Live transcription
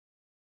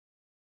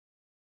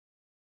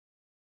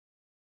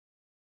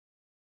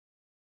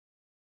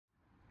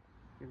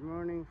Good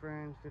morning,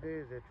 friends. Today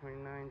is the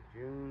 29th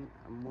June,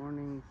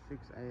 morning 6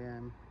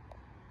 a.m.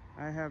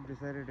 I have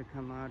decided to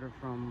come out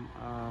from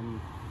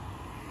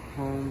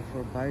home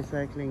for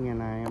bicycling,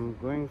 and I am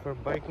going for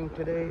biking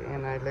today.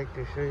 And I'd like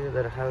to show you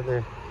that how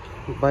the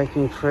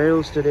biking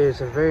trails today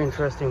is a very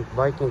interesting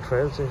biking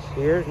trails is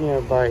here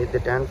nearby the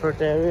Danforth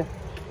area,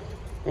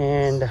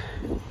 and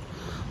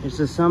it's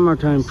the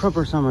summertime,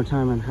 proper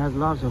summertime, and has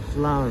lots of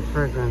flower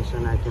fragrance,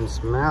 and I can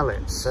smell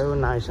it. So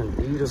nice and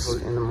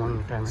beautiful in the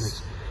morning time,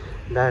 and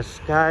the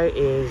sky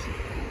is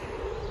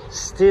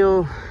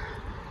still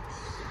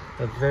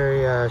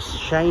very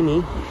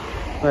shiny,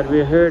 but we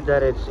heard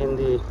that it's in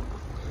the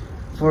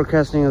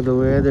forecasting of the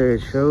weather,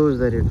 it shows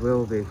that it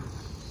will be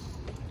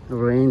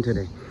rain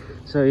today.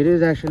 So it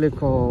is actually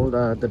called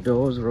the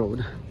Dawes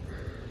Road,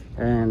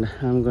 and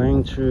I'm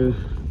going through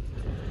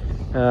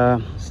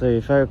so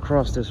if I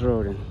cross this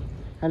road, and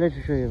I'd like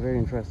to show you a very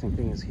interesting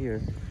thing is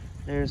here.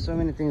 There are so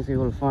many things you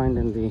will find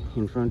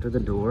in front of the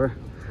door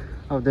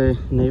of the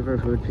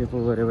neighborhood.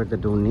 People, whatever they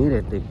donate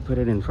it, they put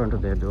it in front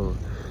of their door.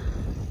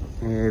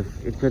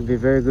 If it could be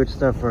very good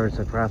stuff or it's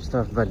a crap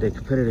stuff, but they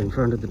put it in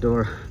front of the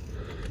door.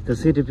 The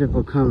city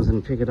people comes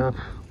and pick it up,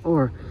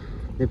 or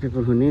the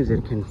people who needs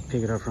it can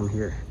pick it up from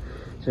here.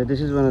 So this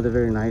is one of the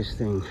very nice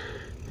things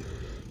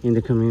in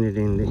the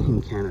community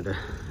in Canada.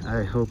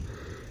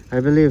 I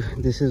believe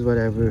this is what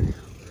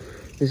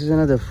this is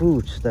another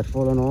fruit that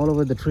fallen all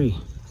over the tree.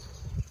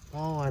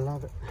 Oh, I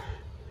love it.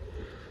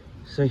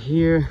 So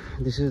here,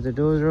 this is the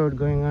Dawes Road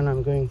going on,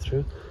 I'm going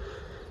through,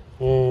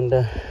 and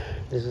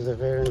this is a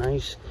very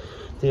nice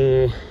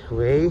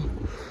way,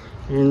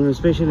 and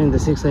especially in the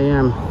 6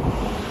 a.m.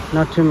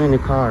 not too many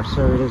cars,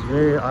 so it is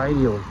very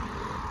ideal.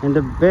 And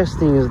the best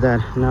thing is that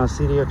now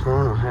City of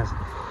Toronto has,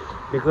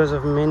 because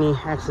of many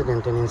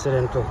accident and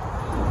incidental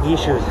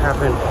issues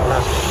happened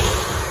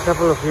last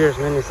couple of years,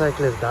 many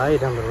cyclists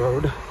died on the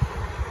road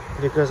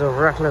because of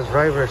reckless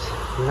drivers.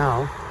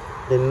 Now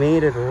they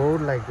made a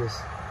road like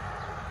this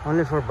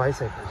only for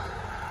bicycles.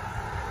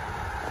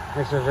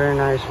 It's a very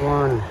nice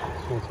one.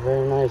 It's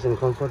very nice and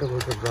comfortable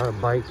to drive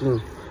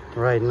biking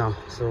right now.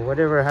 So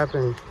whatever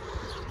happened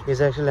is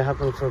actually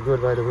happened for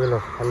good by the will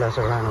of Allah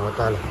Subhanahu wa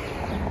Ta'ala.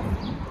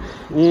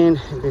 And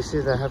this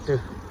is, I have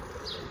to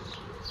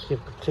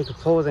take a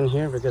pause in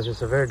here because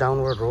it's a very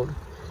downward road.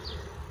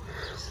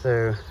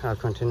 So I'll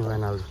continue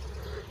and I'll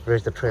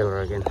raise the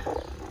trailer again.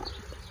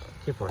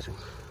 Keep watching.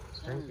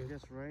 Thank you.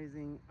 Just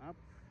rising up,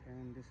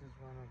 and this is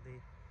one of the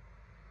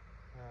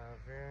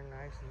very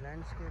nice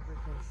landscape you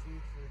can see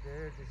through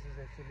there. This is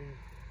actually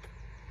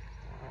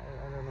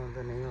I don't know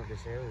the name of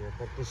this area,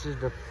 but this is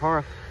the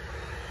park,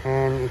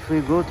 and if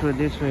we go through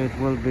this way, it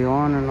will be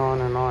on and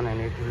on and on,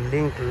 and it will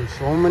link to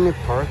so many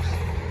parks.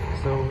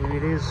 So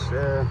it is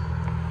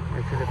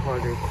actually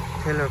called the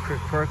Taylor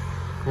Creek Park,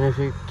 and if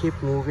we keep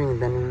moving,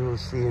 then we will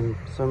see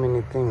so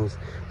many things.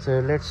 So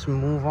let's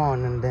move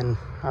on, and then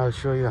I'll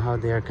show you how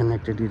they are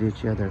connected with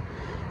each other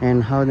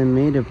and how they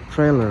made a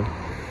trailer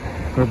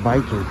for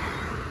biking.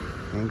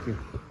 Thank you.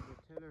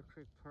 The Taylor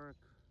Creek Park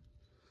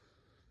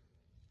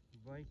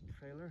bike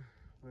trailer,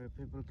 where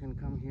people can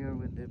come here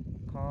with the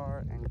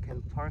car and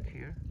can park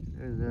here.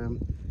 There's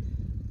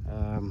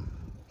a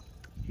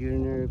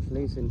urinary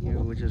place in here,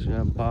 which is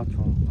a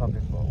bathroom,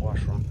 public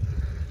washroom,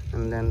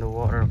 and then the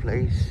water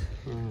place,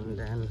 and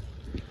then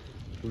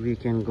we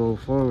can go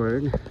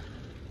forward.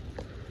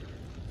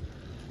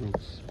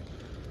 It's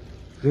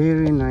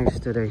very nice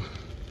today.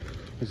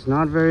 It's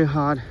not very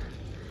hot.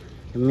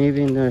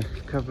 Maybe in a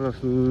couple of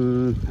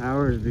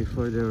hours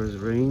before there was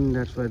rain,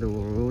 that's why the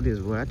road is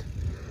wet,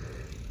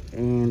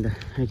 and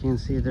I can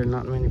see there are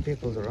not many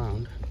people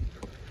around,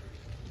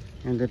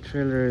 and the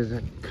trailer is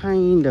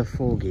kind of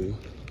foggy,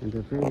 and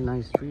there are very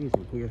nice trees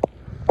in here,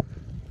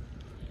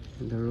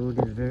 and the road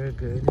is very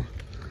good.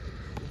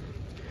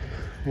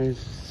 And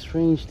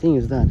strange thing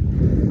is that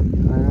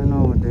I don't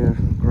know, their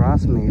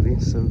grass maybe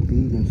so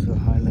big and so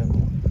high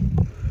level,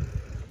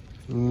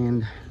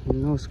 and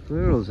no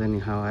squirrels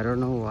anyhow. I don't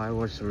know why,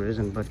 what's the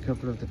reason, but a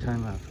couple of the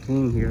time I've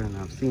came here and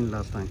I've seen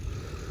last time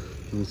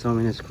and so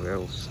many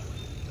squirrels.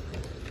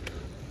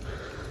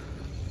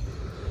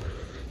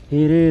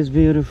 It is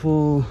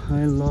beautiful.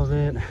 I love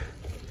it.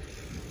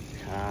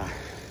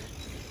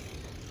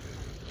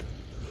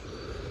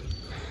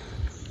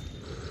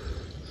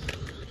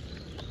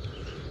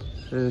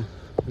 The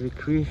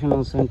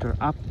recreational center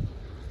up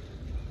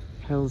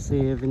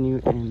Halsey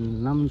Avenue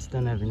and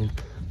Lumsden Avenue,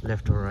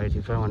 left or right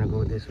if I want to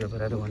go this way,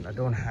 but I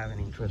don't have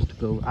any interest to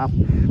go up.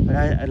 But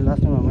I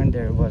last time I went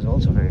there, it was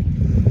also very,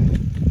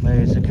 but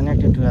it's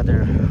connected to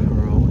other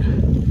road.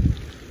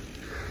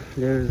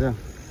 There's a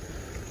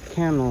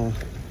canal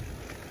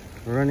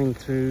running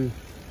through,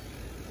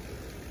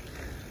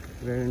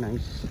 very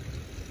nice.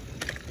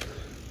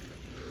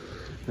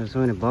 There's so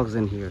many bugs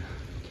in here,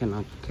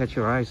 cannot catch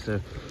your eyes, so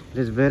it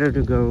is better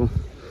to go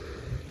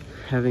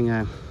having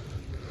a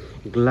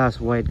glass,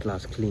 white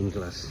glass, clean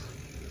glass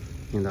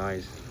in the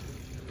eyes.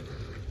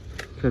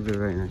 Could be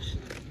very nice.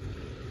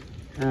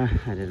 I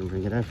didn't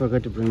bring it. I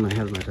forgot to bring my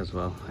helmet as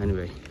well.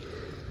 Anyway,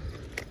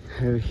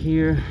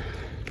 here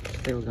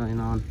still going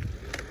on.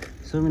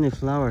 So many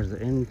flowers,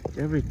 and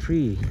every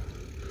tree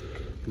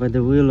by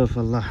the will of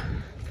Allah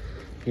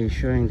is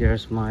showing their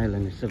smile,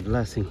 and it's a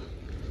blessing.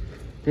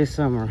 This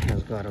summer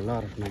has got a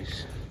lot of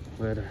nice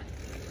weather.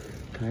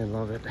 I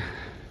love it.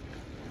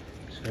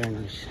 It's very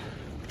nice.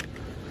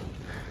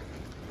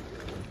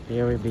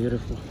 Very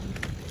beautiful.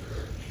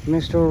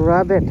 Mr.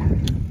 Rabbit.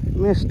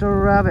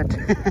 Mr. Rabbit.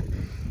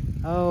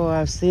 Oh,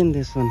 I've seen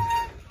this one.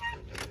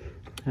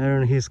 I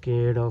don't know, he's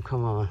scared. Oh,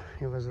 come on.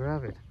 It was a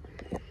rabbit.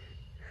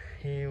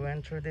 He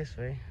went through this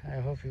way.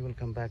 I hope he will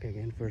come back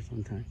again for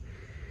some time.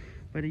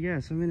 But yeah,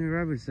 so many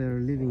rabbits that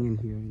are living in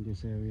here in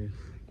this area.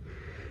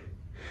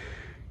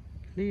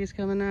 Please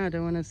come on out. I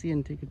want to see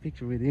and take a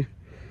picture with you.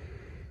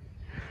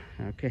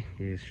 Okay,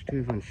 he's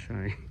too much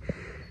shy.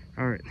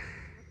 All right.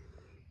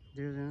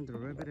 There's another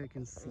rabbit I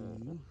can see.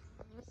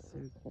 So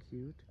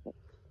cute.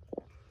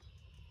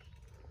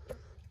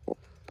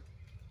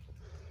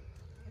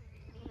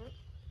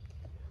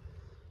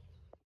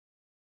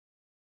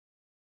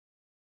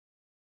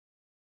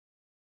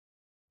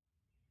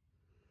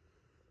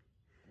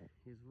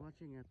 He's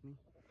watching at me,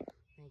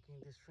 thinking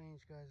this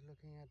strange guy's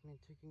looking at me,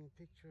 taking a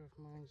picture of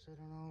mine, so I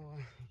don't know why.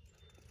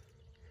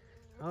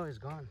 Oh, he's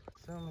gone.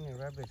 So many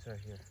rabbits are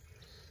here.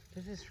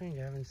 This is strange,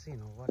 I haven't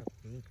seen. Oh, what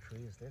a big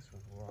tree is this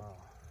one. Wow.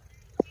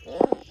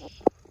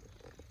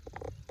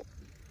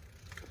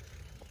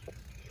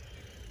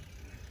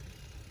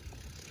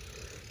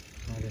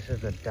 Oh, this is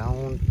the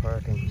down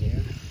part in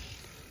here.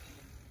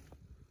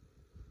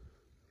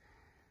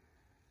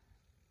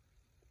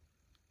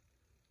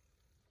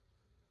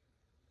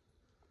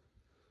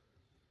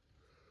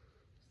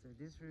 So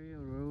this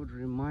road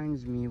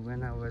reminds me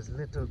when I was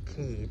little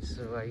kid.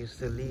 So I used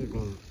to live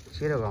in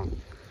Chittagong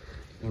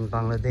in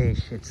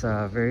Bangladesh. It's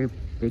a very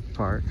big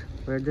park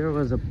where there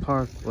was a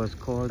park was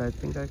called, I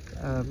think,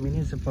 a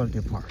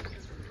municipality park.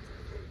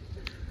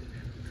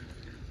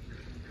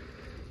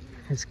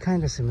 It's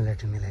kind of similar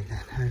to me like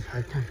that.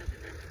 I can.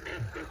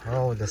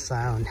 Oh, the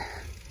sound.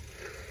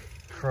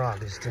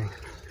 Frog is doing.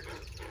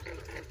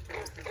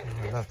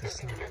 I love the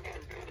sound.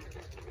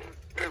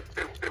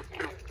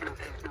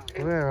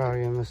 Where are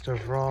you, Mr.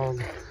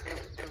 Frog?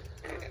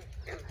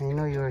 I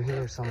know you're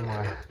here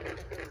somewhere.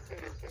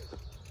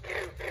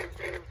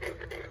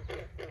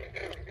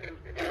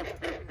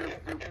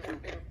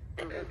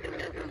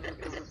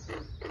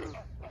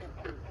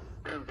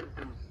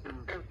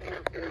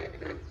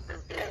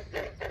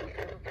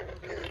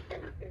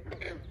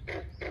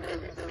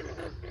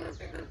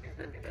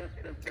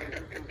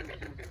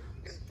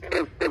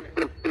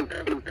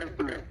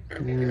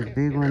 There's a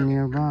big one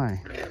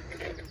nearby.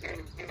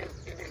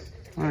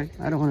 Alright,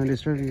 I don't want to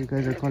disturb you. You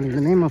guys are calling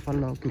the name of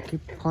Allah. Okay,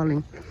 keep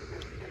calling.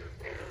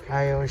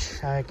 I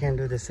wish I can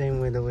do the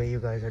same way the way you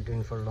guys are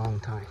doing for a long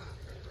time.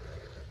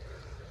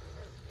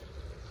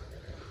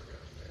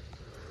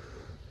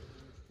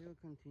 Still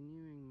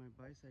continuing my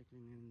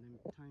bicycling in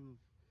the time of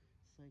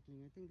cycling.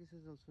 I think this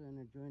is also an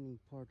adjoining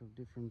part of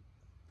different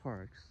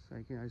parks.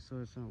 I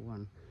saw some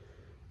one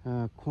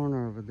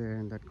corner over there.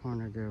 In that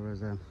corner there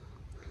was a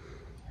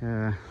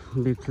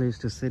big place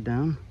to sit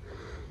down.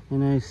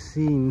 And I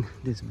seen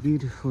this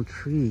beautiful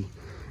tree.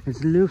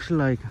 It looks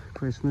like a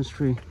Christmas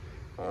tree.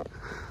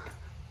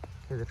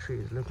 The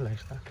trees look like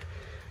that.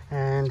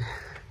 And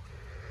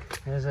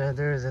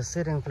there is a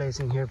sitting place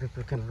in here.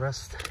 People can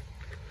rest.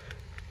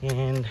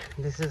 And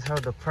this is how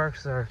the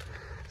parks are.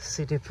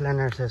 City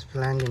planners has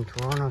planned in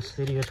Toronto,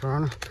 city of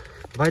Toronto,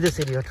 by the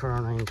city of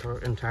Toronto in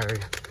Ontario,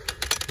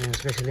 and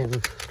especially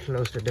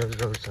close to those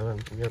roads. So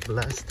we are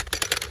blessed.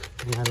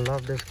 And I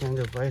love this kind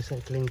of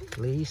bicycling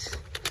place.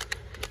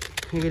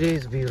 It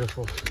is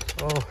beautiful.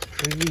 Oh,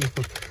 tree.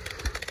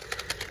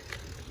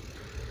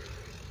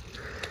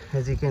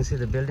 As you can see,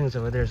 the buildings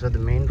over there, so the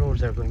main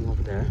roads are going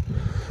over there.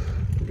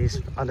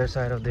 This other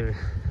side of the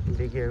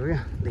big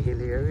area, the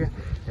hilly area,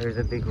 there is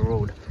a big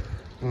road.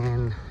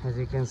 And as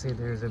you can see,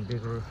 there is a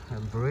big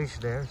bridge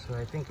there. So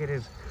I think it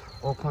is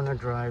O'Connor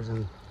Drives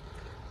and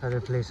other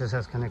places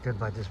has connected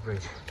by this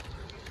bridge.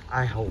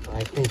 I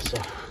think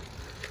so.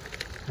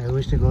 I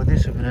wish to go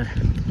this way, but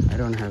I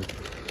don't have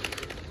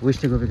wish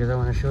to go because I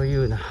want to show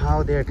you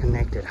how they're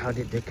connected. How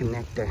did they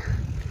connect there?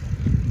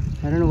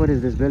 I don't know what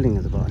is this building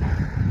is about.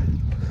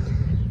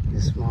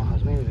 This small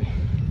house, maybe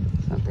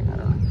something, I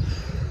don't know.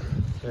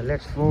 So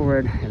let's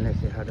forward and let's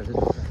see how does it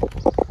look like.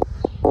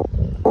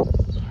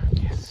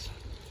 Yes.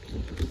 I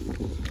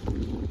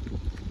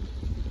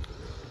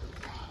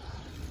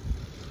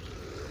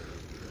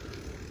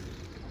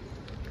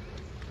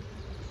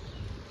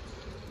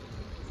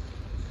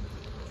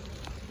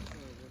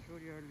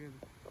showed you earlier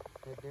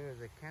that there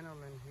is a canal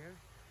in here.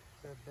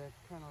 So that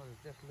canal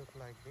just look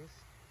like this,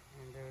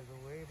 and there is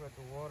a way, but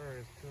the water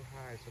is too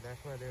high. So that's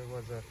why there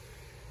was a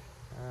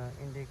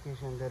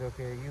indication that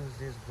okay, use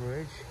this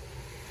bridge.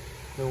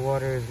 The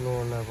water is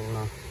lower level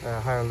now,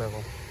 higher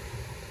level.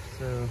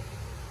 So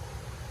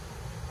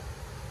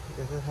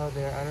this is how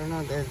they are. I don't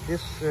know.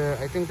 This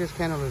I think this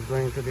canal is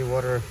going to the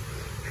water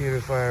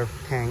purifier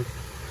tank,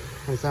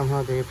 and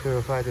somehow they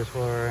purify this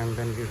water and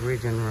then we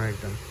regenerate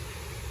them.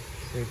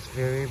 It's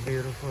very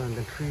beautiful, and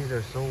the trees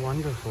are so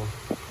wonderful.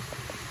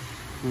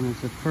 And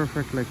it's a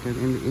perfect, like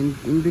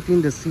in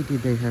between the city,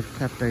 they have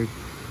kept a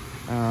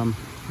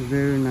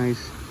very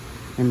nice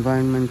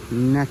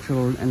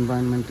natural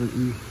environmental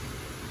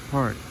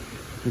part,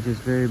 which is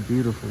very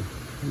beautiful.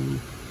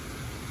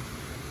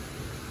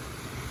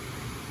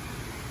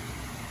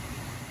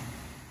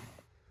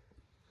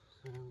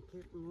 So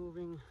keep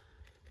moving,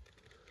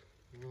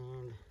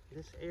 and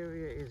this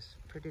area is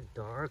pretty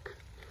dark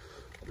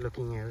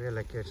looking area,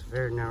 like it's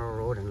very narrow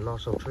road and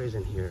lots of trees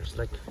in here. It's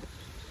like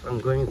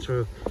I'm going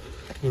through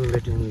in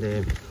between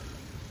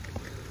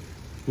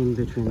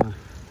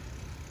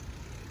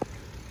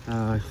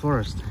a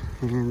forest,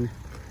 and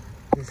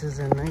this is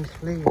a nice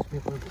place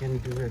people can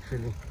do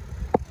actually.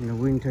 In the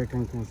winter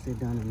time, can sit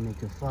down and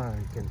make a fire.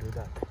 You can do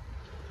that.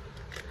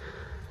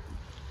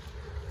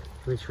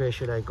 Which way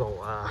should I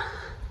go?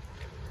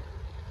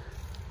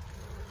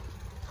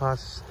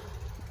 Past,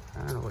 I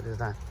don't know, what is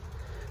that?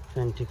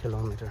 20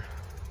 kilometer.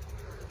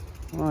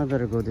 Oh, I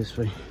better go this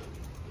way.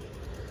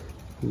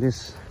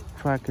 This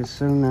track is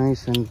so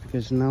nice, and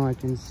because now I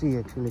can see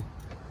actually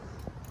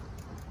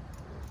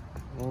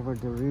over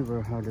the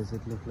river. How does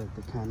it look like,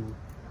 the canal?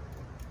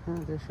 Oh,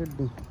 there should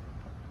be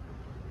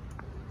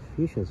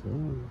fish as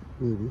well,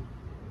 maybe.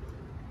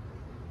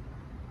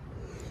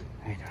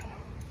 I don't know.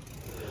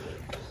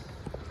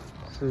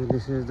 So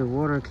this is the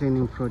water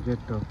cleaning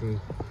project of the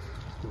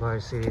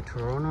Varsity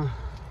Toronto,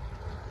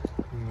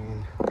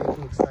 and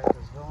picnic site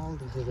as well.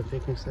 This is the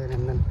picnic site,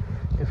 and then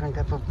different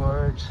type of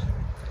birds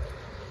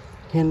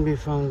can be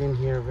found in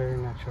here, very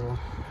natural.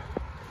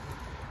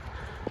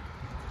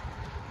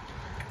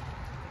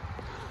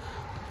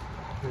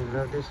 I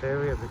love this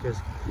area because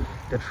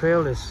the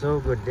trail is so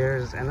good.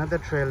 There's another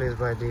trail is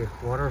by the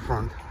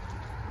waterfront,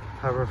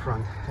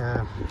 harborfront.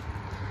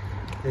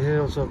 This is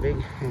also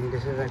big, and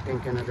this is, I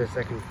think, another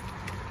second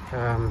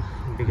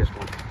biggest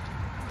one.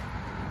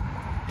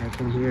 I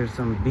can hear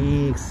some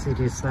big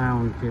city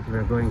sound. People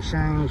are going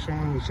shine,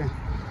 shine, shine.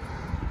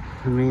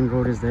 The main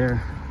road is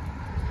there,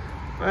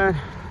 but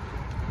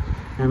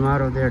I'm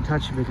out of their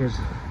touch because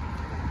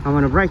I'm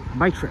on a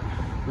bike trail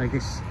like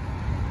this.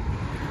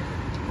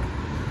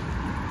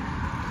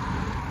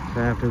 So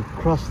I have to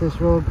cross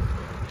this road,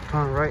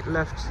 turn right,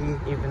 left, see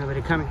if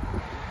anybody coming,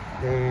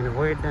 then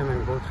avoid them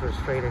and go through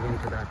straight again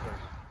to that way.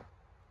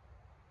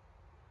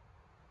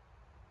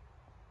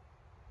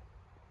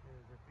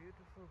 There's a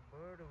beautiful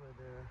bird over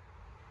there.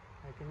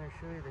 I cannot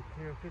show you the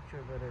clear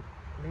picture, but at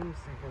glimpse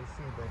you can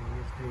see that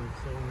he is doing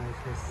so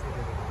nicely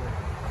seated up there.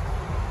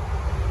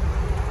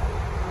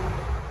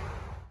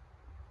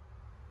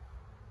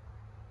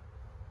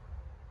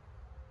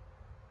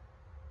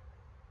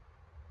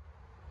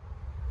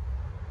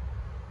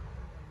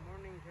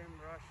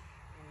 Rush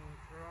in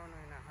Toronto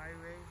in a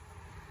highway,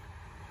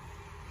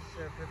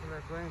 so people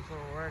are going for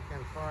work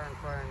and far,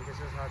 and this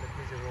is how the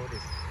busy road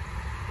is.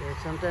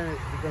 Sometimes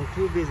it's become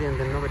too busy and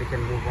then nobody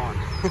can move on.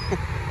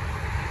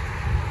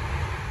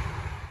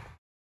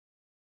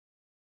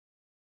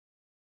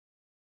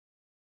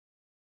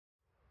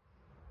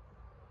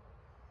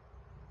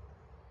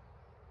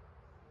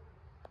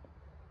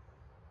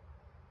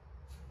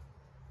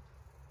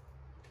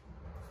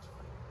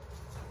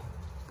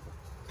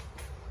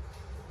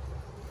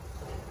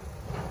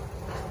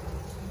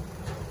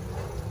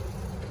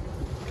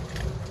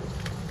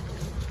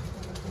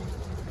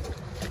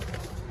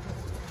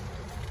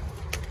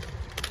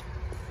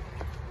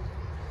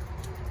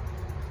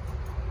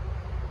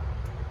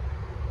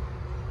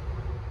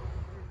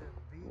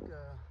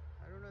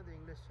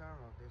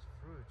 Term of these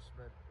fruits,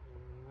 but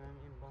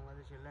in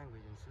Bangladeshi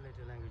language, in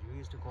Sileti language, we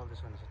used to call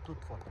this one as a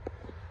tutfal.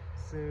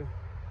 So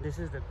this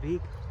is the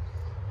big,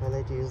 I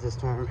like to use this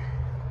term,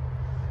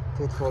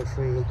 tutfal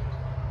tree.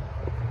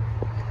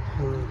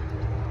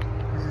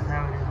 This is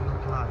how it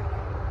looks like.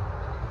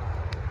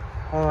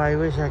 Oh, I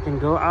wish I can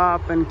go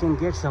up and can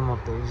get some of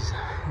these.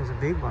 It's a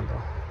big one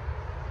though,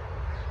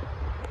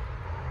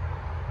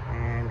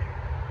 and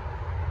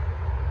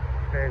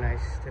very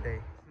nice today.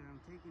 So I'm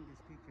taking this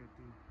picture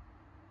to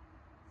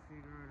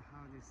figure out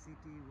how the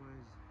city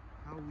was,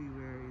 how we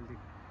were in the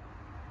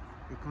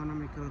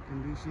economical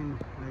condition,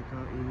 like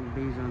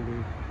based on the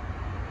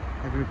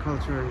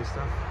agriculture and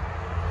stuff.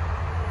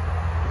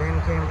 Then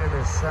came to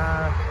the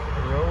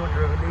road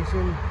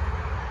revolution.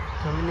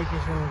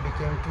 Communication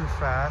became too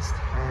fast,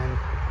 and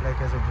like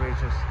as a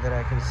bridges that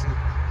I can see.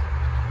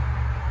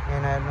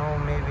 And I know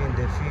maybe in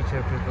the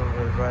future people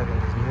will drive in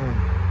this moon.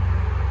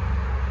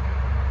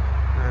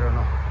 I don't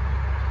know.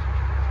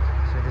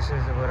 So this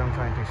is what I'm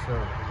trying to show.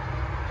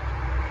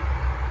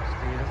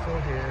 Beautiful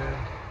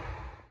here.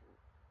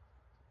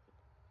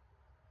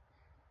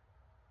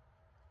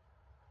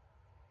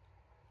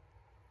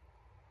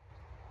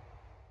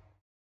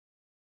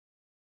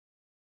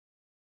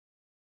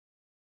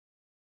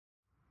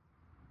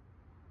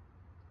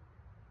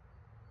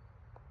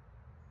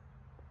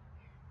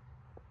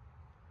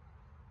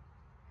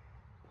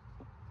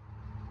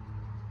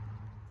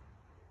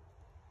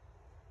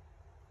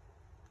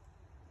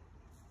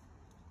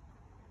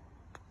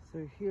 So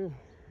here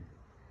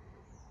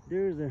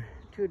there's a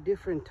two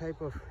different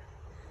type of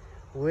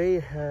way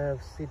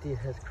have city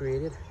has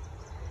created,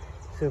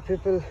 so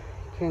people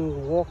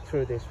can walk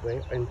through this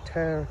way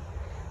entire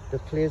the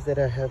place that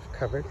I have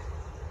covered,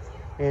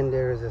 and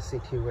there is a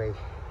city way,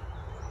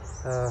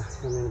 I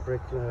mean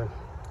brick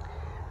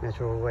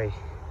natural way.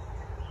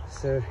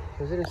 So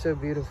isn't it so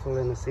beautiful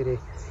in the city?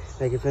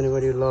 Like if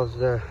anybody loves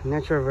the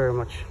nature very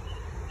much,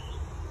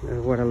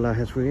 what Allah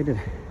has created,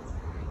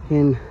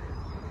 can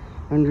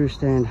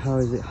understand how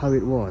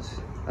it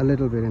was a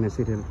little bit in a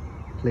city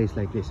place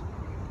like this,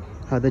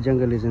 how the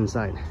jungle is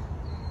inside.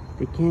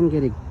 They can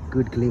get a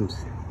good glimpse.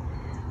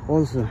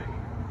 Also,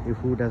 if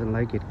who doesn't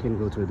like it can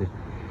go through the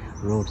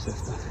road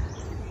system.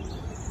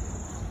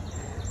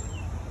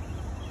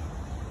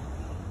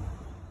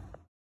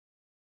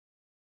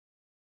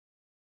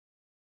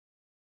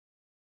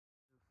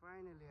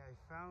 Finally, I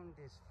found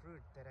this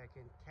fruit that I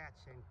can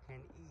catch and can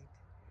eat.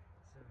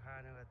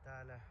 Subhanahu wa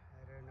ta'ala.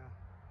 I don't know.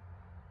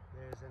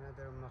 There's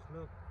another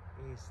makhluk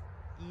is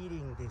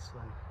eating this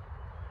one.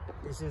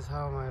 This is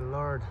how my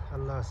Lord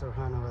Allah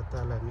subhanahu wa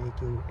ta'ala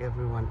making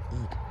everyone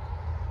eat.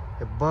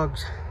 The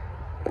bugs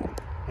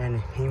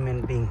and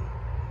human being.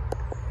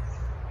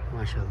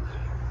 MashaAllah.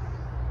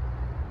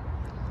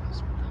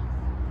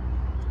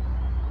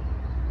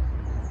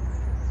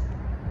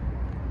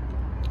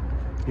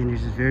 And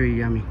this is very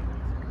yummy.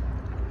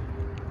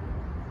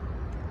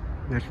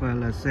 That's why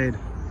Allah said,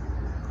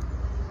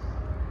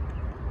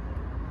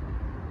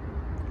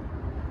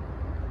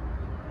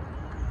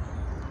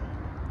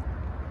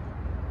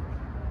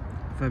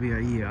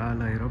 فَبِأَيِّ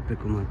آلَاءِ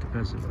رَبِّكُمَا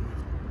تُكَذِّبَانِ,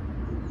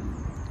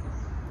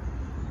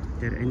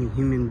 that any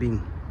human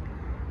being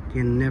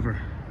can never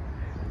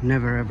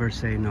ever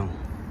say no.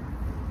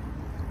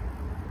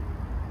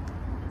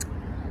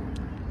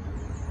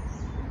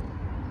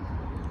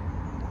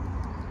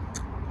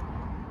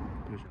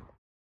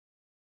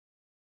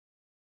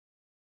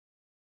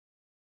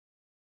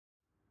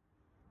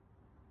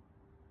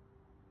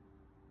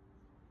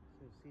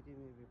 So city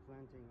may be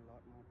planting a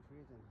lot more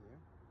trees in here.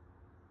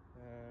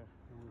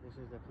 And this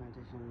is the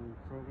plantation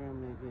program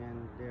maybe,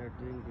 and they are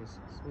doing these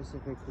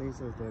specific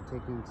places. They're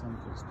taking some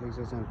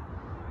places and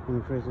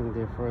increasing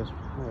their first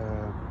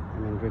I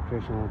mean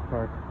recreational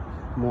park,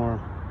 more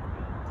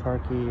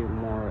parky,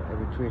 more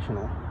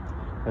recreational,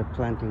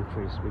 planting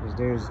trees, because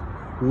there's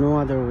no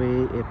other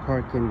way a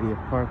park can be a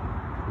park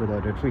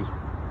without a tree.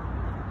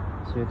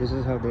 So this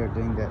is how they are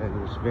doing that, and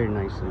it's very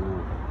nice.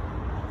 And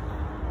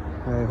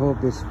I hope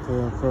this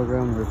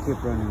program will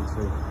keep running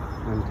through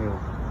until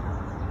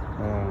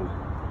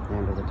the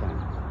end of the time.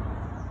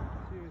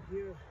 So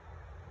here,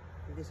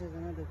 this is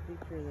another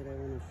picture that I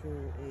want to show.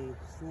 A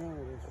snail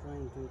is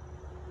trying to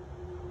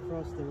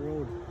cross the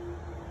road,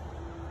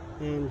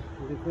 and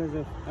because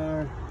of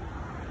our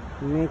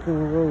making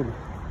a road,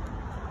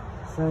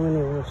 so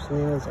many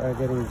snails are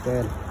getting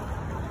dead,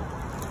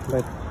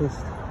 like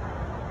pissed,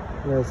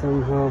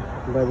 somehow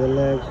by the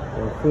legs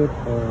or foot,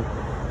 or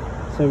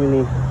so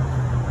many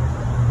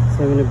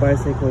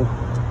bicycles.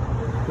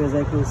 Because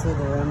I can see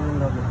the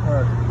remnant of the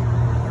park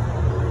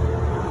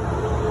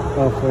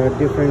of a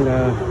different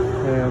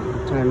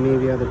time.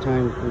 Maybe other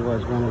time it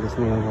was one of the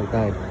snails that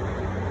died.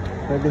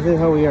 But this is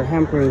how we are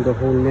hampering the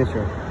whole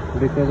nature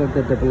because of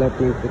the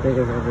development, because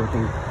of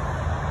everything.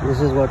 This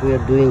is what we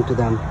are doing to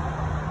them.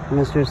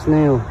 Mr.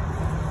 Snail,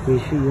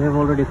 you have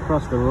already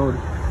crossed the road.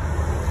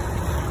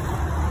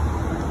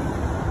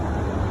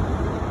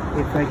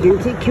 If I can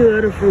take you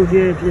out from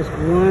here, at least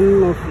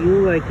one of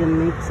you I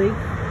can make safe.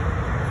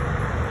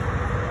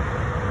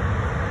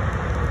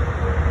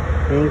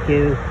 Thank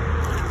you.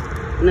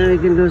 Now you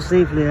can go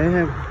safely.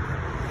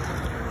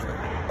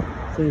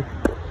 See,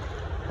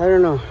 I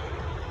don't know.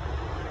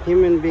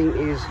 Human being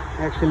is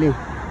actually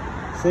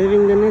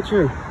saving the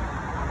nature,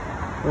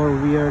 or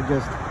we are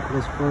just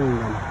destroying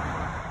them.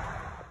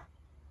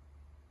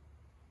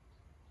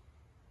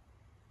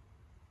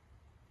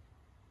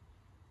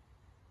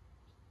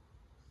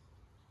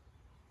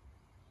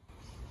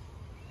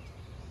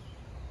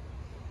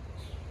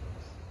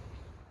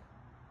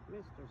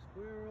 Mr.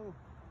 Squirrel,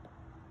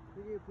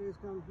 could you please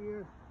come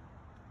here?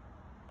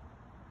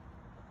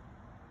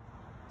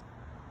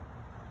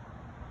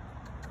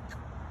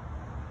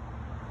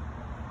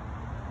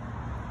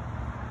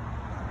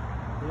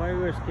 Why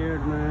are you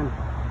scared, man?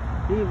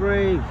 Be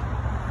brave.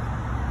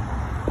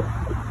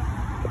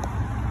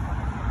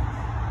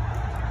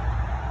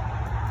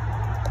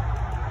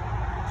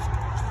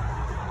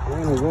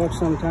 I'm gonna walk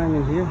sometime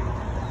in here.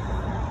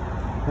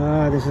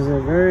 This is a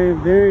very,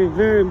 very,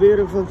 very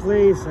beautiful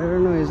place. I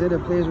don't know, is it a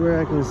place where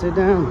I can sit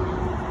down?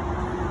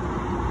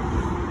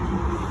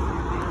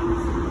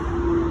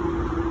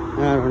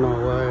 I don't know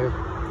why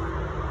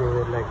is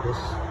it like this.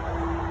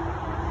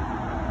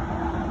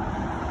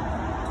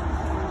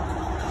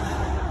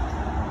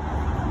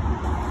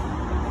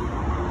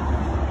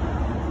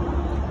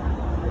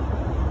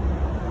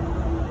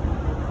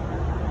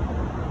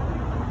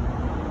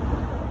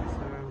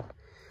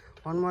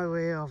 So on my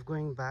way of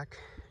going back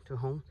to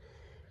home.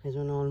 It's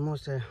been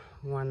almost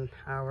 1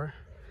 hour,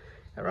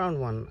 around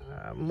one,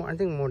 I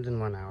think more than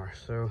 1 hour.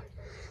 So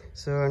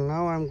So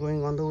now I'm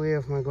going on the way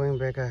of my going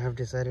back. I have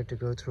decided to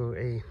go through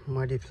a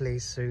muddy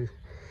place. So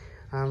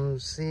I'm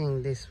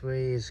seeing this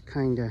way is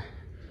kind of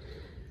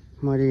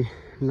muddy,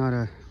 not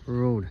a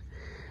road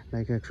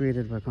like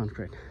created by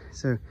concrete.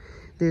 So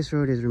this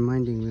road is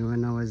reminding me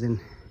when I was in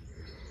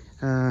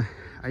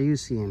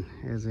IUCN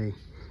as a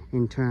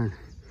intern.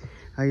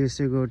 I used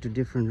to go to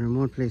different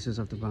remote places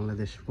of the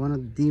Bangladesh. One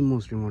of the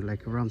most remote,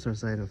 like Ramsar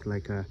side of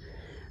like a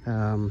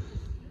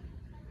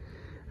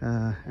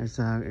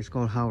it's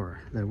called Howrah,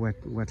 the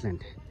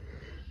wetland.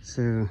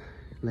 So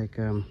like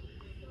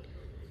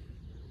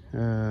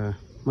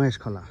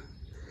Maheshkhala,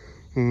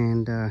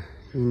 and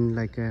in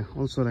like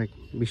also like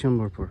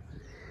Bishamborpur.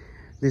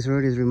 This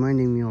road is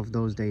reminding me of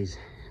those days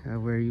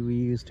where we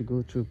used to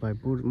go through by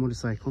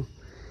motorcycle,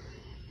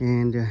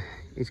 and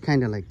it's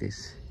kind of like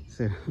this.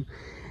 So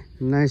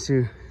nice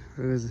to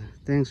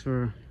thank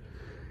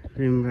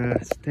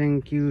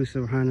you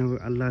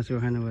Allah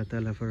subhanahu wa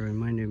ta'ala for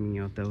reminding me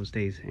of those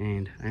days,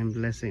 and I am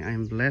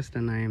blessed,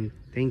 and I am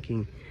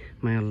thanking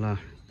my Allah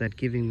that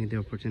giving me the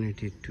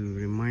opportunity to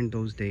remind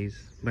those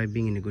days by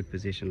being in a good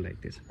position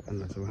like this.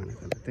 Allah subhanahu wa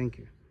ta'ala, thank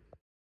you.